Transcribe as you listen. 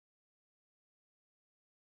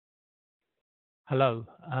Hello,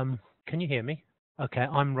 can you hear me? Okay,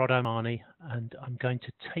 I'm Rod O'Mahony, and I'm going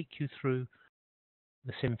to take you through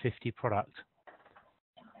the SIM50 product.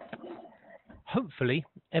 Hopefully,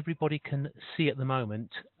 everybody can see at the moment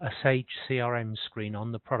a Sage CRM screen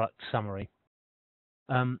on the product summary.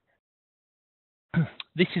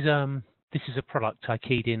 This is a product I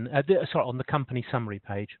keyed in. On the company summary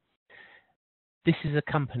page. This is a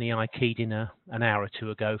company I keyed in an hour or two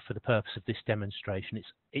ago for the purpose of this demonstration.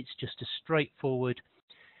 It's just a straightforward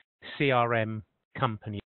CRM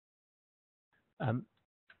company.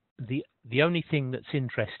 The only thing that's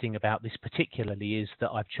interesting about this particularly is that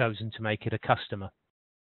I've chosen to make it a customer.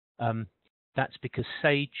 That's because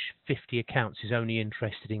Sage 50 accounts is only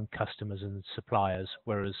interested in customers and suppliers,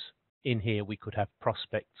 whereas in here we could have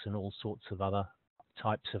prospects and all sorts of other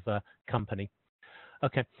types of company.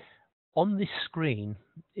 Okay, on this screen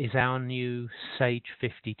is our new Sage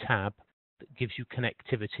 50 tab that gives you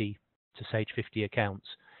connectivity to Sage 50 accounts.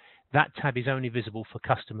 That tab is only visible for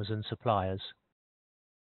customers and suppliers.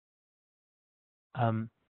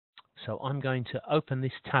 So I'm going to open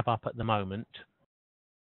this tab up at the moment.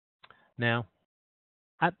 Now,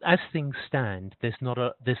 as things stand, there's not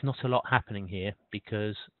a lot happening here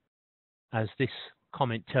because, as this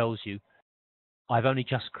comment tells you, I've only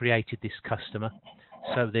just created this customer,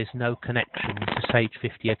 so there's no connection to Sage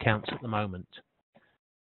 50 accounts at the moment.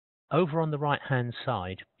 Over on the right-hand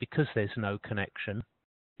side, because there's no connection,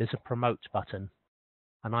 there's a promote button,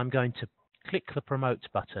 and I'm going to click the promote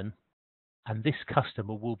button, and this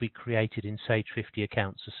customer will be created in Sage 50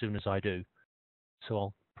 accounts as soon as I do. So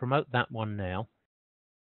I'll promote that one now.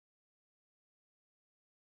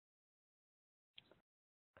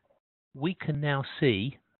 We can now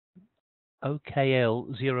see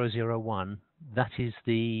OKL001. That is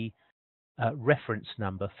the reference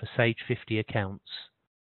number for Sage 50 accounts.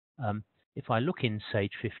 If I look in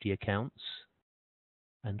Sage 50 accounts,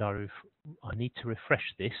 and I need to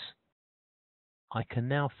refresh this, I can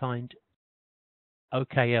now find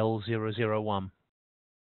OKL001.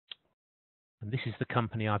 And this is the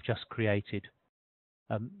company I've just created.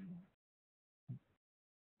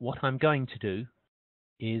 What I'm going to do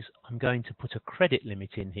is I'm going to put a credit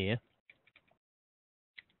limit in here.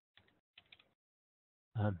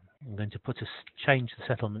 I'm going to change the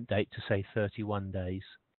settlement date to say 31 days.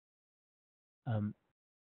 I'm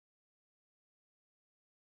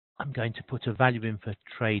going to put a value in for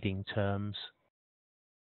trading terms,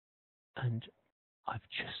 and I've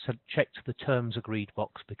just checked the terms agreed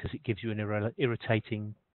box because it gives you an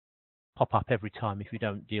irritating pop-up every time if you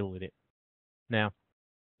don't deal with it. Now,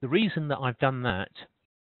 the reason that I've done that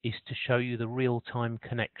is to show you the real-time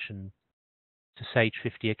connection to Sage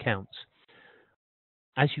 50 accounts.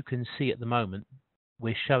 As you can see at the moment,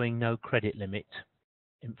 we're showing no credit limit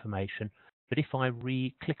information, but if I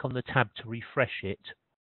click on the tab to refresh it,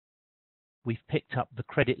 we've picked up the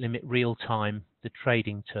credit limit real time, the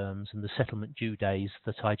trading terms, and the settlement due days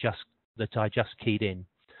that I just keyed in.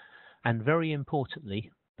 And very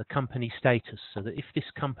importantly, the company status, so that if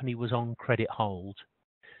this company was on credit hold,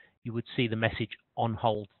 you would see the message on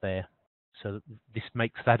hold there. So this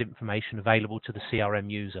makes that information available to the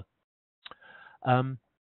CRM user. I'm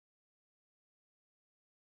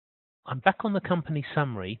back on the company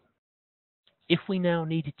summary. If we now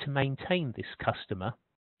needed to maintain this customer,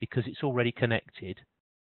 because it's already connected,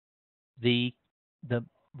 we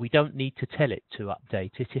don't need to tell it to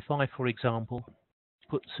update it. If I, for example,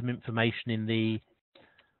 put some information in the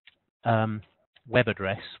web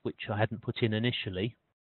address, which I hadn't put in initially,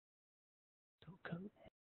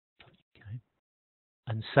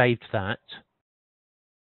 and saved that,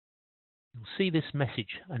 you'll see this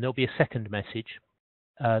message, and there'll be a second message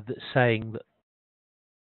that's saying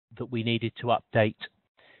that we needed to update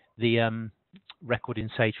the record in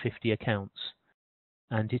Sage 50 accounts,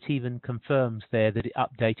 and it even confirms there that it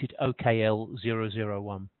updated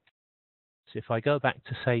OKL001. So if I go back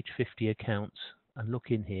to Sage 50 accounts and look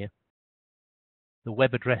in here, the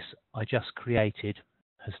web address I just created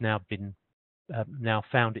has now been now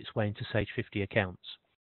found its way into Sage 50 accounts.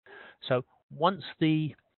 So once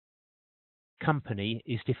the company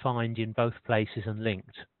is defined in both places and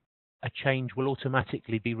linked, a change will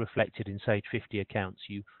automatically be reflected in Sage 50 accounts.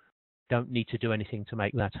 You don't need to do anything to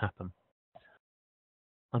make that happen.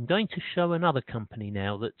 I'm going to show another company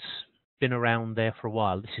now that's been around there for a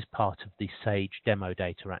while. This is part of the Sage demo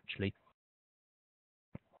data, actually.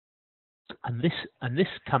 And this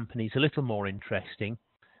company is a little more interesting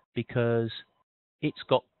because it's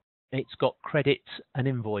got credits and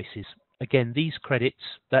invoices. Again, these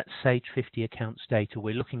credits, that's Sage 50 accounts data.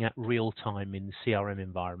 We're looking at real time in the CRM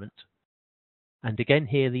environment. And again,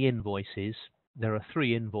 here the invoices. There are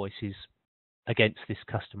 3 invoices against this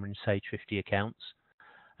customer in Sage 50 accounts.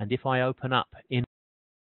 And if I open up in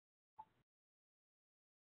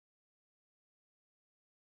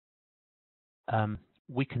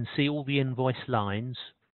we can see all the invoice lines,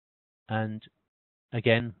 and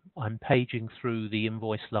again, I'm paging through the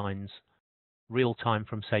invoice lines real time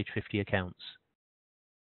from Sage 50 accounts.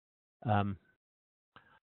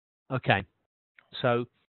 Okay, so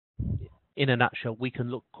in a nutshell, we can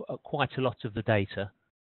look at quite a lot of the data,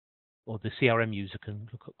 or the CRM user can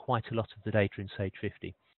look at quite a lot of the data in Sage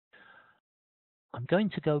 50. I'm going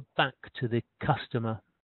to go back to the customer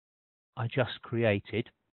I just created,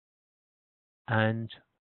 and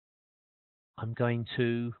I'm going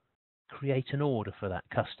to create an order for that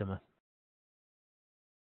customer.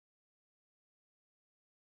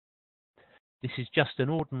 This is just an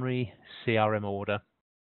ordinary CRM order.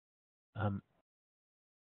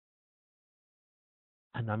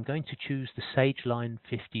 And I'm going to choose the Sage Line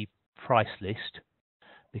 50 price list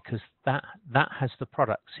because that has the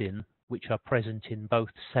products in which are present in both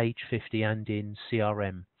Sage 50 and in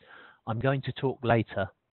CRM. I'm going to talk later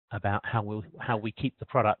about how we keep the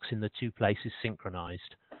products in the two places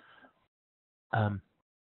synchronized. So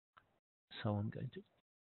I'm going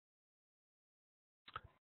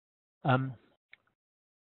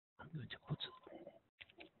to put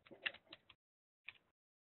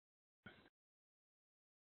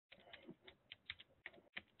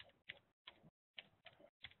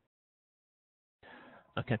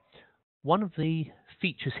okay. One of the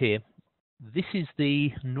features here, this is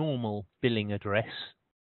the normal billing address,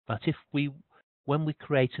 but when we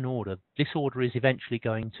create an order, this order is eventually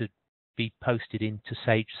going to be posted into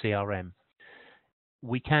Sage CRM.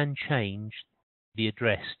 We can change the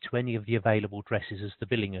address to any of the available addresses as the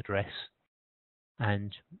billing address,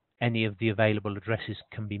 and any of the available addresses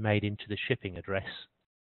can be made into the shipping address,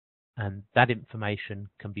 and that information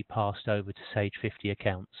can be passed over to Sage 50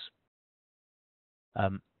 accounts.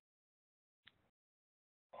 I'm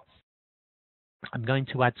going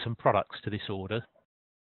to add some products to this order.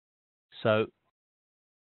 So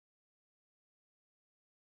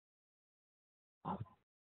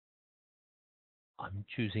I'm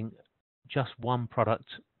choosing just one product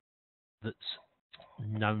that's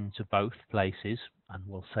known to both places, and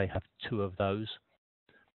we'll say have two of those.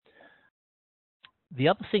 The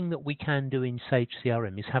other thing that we can do in Sage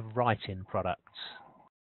CRM is have write-in products.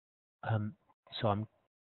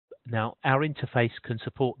 Now our interface can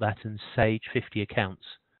support that, and Sage 50 accounts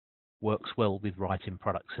works well with write-in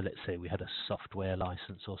products. So let's say we had a software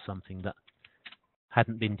license or something that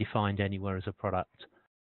hadn't been defined anywhere as a product.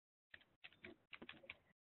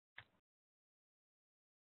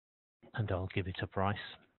 And I'll give it a price.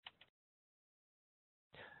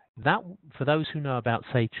 That, for those who know about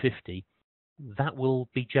Sage 50, that will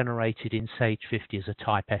be generated in Sage 50 as a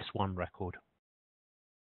type S1 record.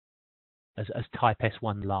 As type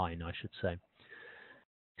S1 line, I should say.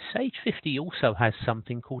 Sage 50 also has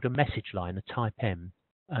something called a message line, a type M,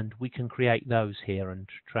 and we can create those here and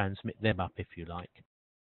transmit them up if you like.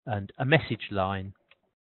 And a message line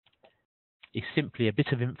is simply a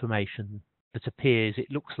bit of information that appears, it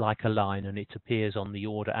looks like a line, and it appears on the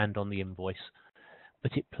order and on the invoice,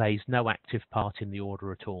 but it plays no active part in the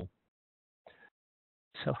order at all.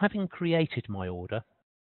 So having created my order,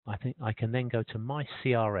 I think I can then go to my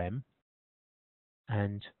CRM,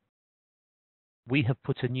 and we have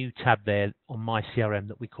put a new tab there on my CRM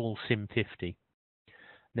that we call SIM50.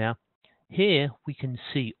 Now, here we can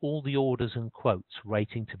see all the orders and quotes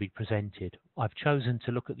waiting to be presented. I've chosen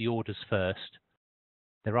to look at the orders first.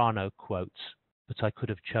 There are no quotes, but I could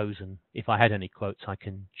have chosen, if I had any quotes, I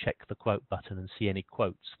can check the quote button and see any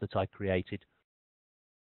quotes that I created.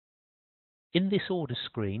 In this order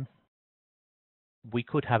screen, we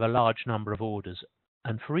could have a large number of orders,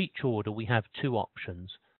 and for each order we have two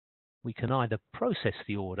options. We can either process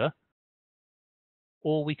the order,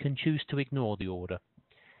 or we can choose to ignore the order.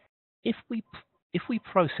 If we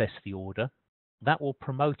process the order, that will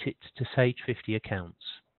promote it to Sage 50 accounts.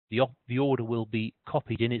 The order will be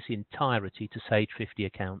copied in its entirety to Sage 50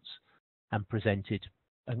 accounts and presented,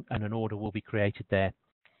 and an order will be created there.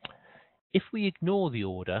 If we ignore the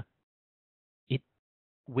order,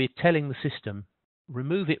 we're telling the system,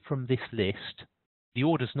 remove it from this list. The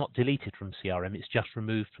order's not deleted from CRM, it's just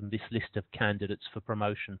removed from this list of candidates for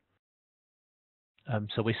promotion.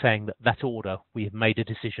 So we're saying that order, we have made a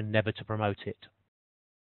decision never to promote it.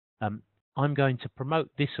 I'm going to promote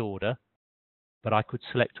this order, but I could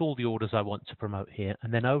select all the orders I want to promote here,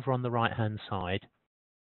 and then over on the right-hand side,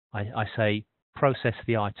 I say process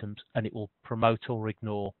the items, and it will promote or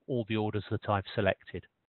ignore all the orders that I've selected.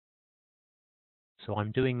 So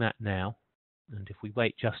I'm doing that now, and if we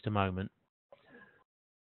wait just a moment,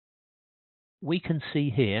 we can see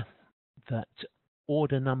here that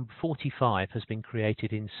order number 45 has been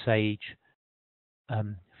created in Sage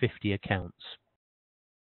 50 accounts.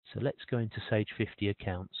 So let's go into Sage 50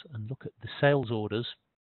 accounts and look at the sales orders.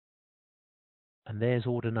 And there's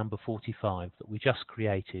order number 45 that we just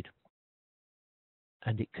created.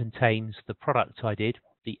 And it contains the product I did,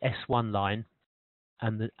 the S1 line,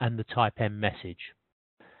 and the type M message.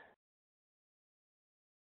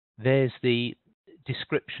 There's the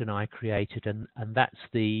description I created, and that's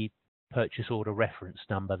the purchase order reference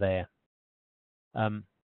number there.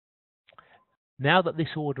 Now that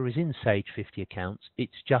this order is in Sage 50 accounts,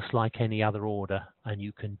 it's just like any other order, and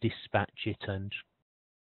you can dispatch it and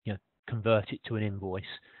convert it to an invoice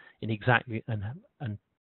in exactly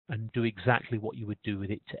and do exactly what you would do with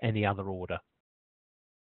it to any other order.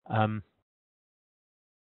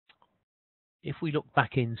 If we look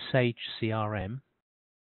back in Sage CRM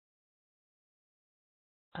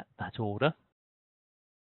at that order,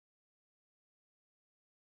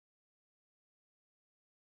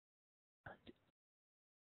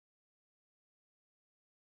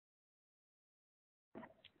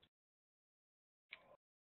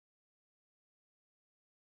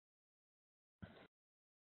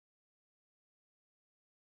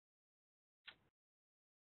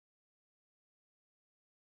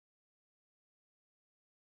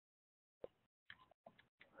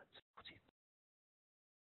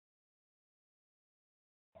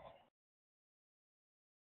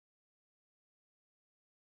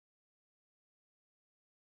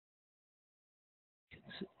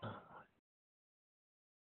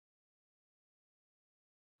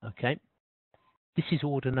 okay, this is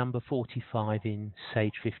order number 45 in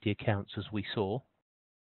Sage 50 accounts, as we saw.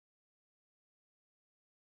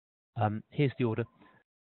 Here's the order,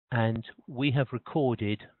 and we have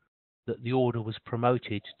recorded that the order was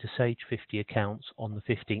promoted to Sage 50 accounts on the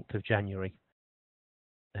 15th of January.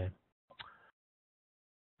 There.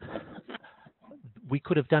 We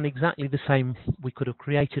could have done exactly the same. We could have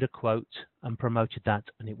created a quote and promoted that,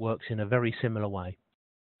 and it works in a very similar way.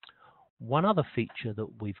 One other feature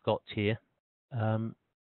that we've got here that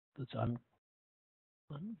I'm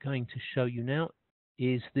going to show you now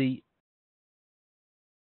is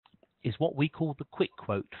what we call the quick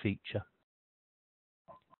quote feature.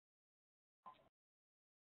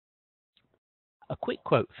 A quick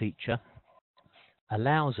quote feature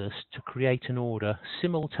allows us to create an order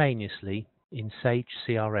simultaneously in Sage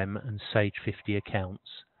CRM and Sage 50 accounts.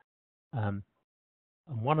 And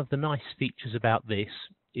one of the nice features about this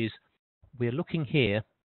is we're looking here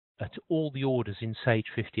at all the orders in Sage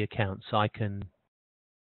 50 accounts. I can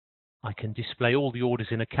display all the orders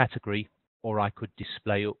in a category, or I could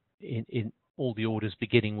display in all the orders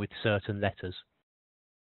beginning with certain letters.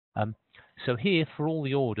 So here for all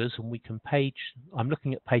the orders, and we can I'm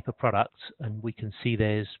looking at paper products, and we can see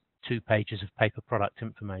there's 2 pages of paper product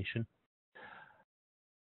information.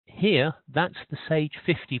 Here, that's the Sage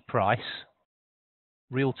 50 price,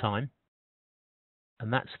 real time,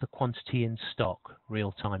 and that's the quantity in stock,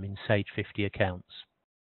 real time in Sage 50 accounts.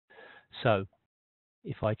 So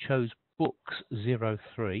if I chose books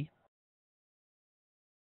 03,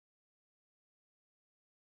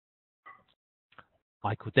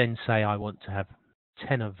 I could then say I want to have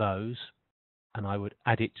 10 of those, and I would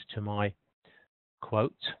add it to my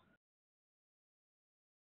quote.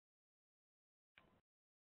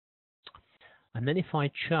 And then if I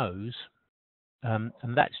chose, and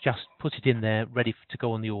that's just put it in there ready to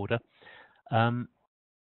go on the order, the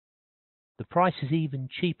price is even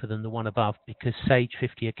cheaper than the one above because Sage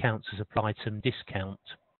 50 accounts has applied some discount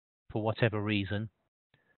for whatever reason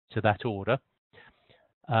to that order.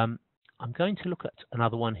 I'm going to look at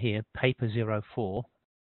another one here, paper 04,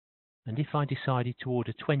 and if I decided to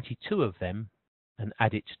order 22 of them and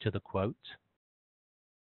add it to the quote,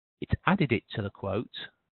 it's added it to the quote,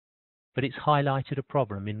 but it's highlighted a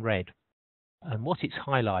problem in red. And what it's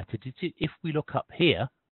highlighted is if we look up here,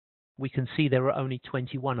 we can see there are only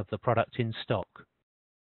 21 of the product in stock.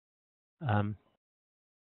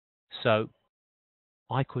 So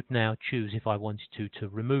I could now choose, if I wanted to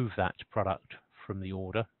remove that product from the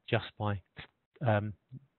order just by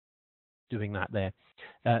doing that there,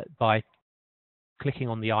 by clicking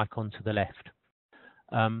on the icon to the left.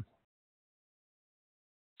 I'm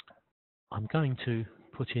going to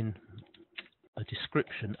put in a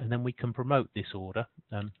description, and then we can promote this order.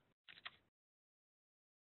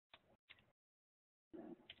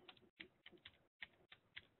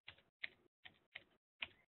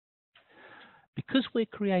 Because we're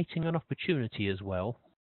creating an opportunity as well,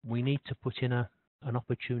 we need to put in an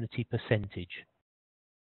opportunity percentage.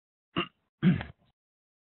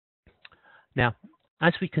 Now,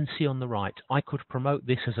 as we can see on the right, I could promote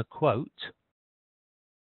this as a quote.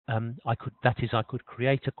 I could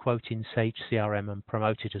create a quote in Sage CRM and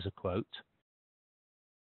promote it as a quote.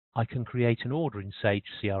 I can create an order in Sage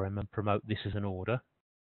CRM and promote this as an order.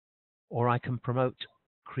 Or I can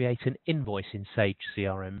create an invoice in Sage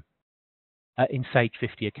CRM, in Sage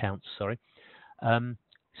 50 accounts, sorry.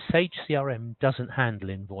 Sage CRM doesn't handle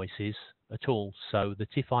invoices at all, so that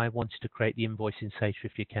if I wanted to create the invoice in Sage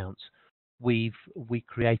 50 accounts, we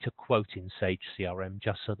create a quote in Sage CRM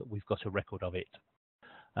just so that we've got a record of it.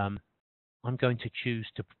 I'm going to choose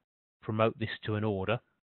to promote this to an order,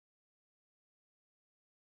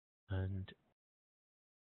 and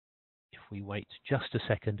if we wait just a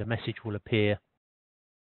second, a message will appear.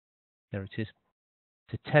 There it is,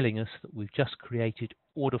 telling us that we've just created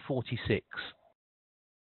order 46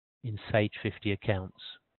 in Sage 50 accounts.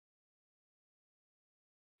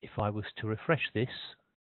 If I was to refresh this,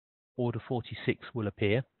 order 46 will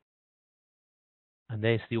appear, and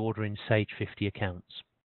there's the order in Sage 50 accounts.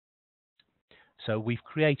 So we've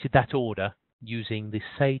created that order using this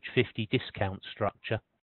Sage 50 discount structure,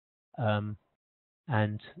 and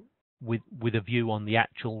with a view on the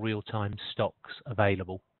actual real-time stocks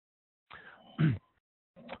available.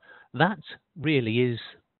 That really is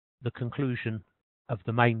the conclusion of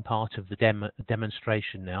the main part of the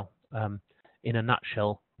demonstration now. In a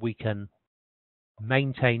nutshell, we can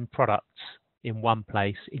maintain products in one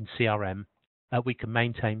place in CRM. We can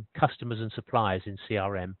maintain customers and suppliers in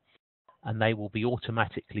CRM, and they will be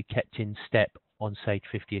automatically kept in step on Sage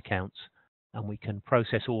 50 accounts. And we can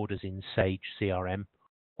process orders in Sage CRM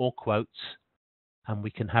or quotes, and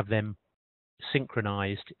we can have them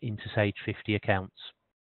synchronized into Sage 50 accounts.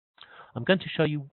 I'm going to show you